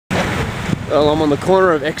Well, I'm on the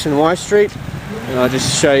corner of X and Y Street, and I'll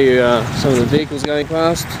just show you some of the vehicles going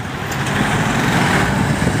past.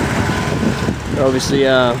 They're obviously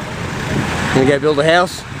gonna go build a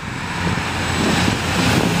house.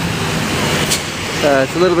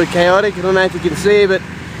 It's a little bit chaotic. I don't know if you can see, but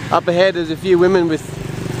up ahead there's a few women with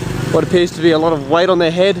what appears to be a lot of weight on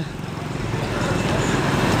their head.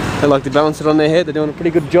 They like to balance it on their head. They're doing a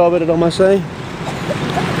pretty good job at it, I must say.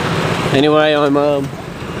 Anyway, I'm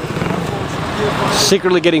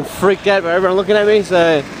secretly getting freaked out by everyone looking at me,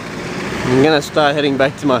 so I'm gonna start heading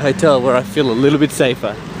back to my hotel where I feel a little bit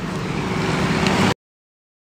safer.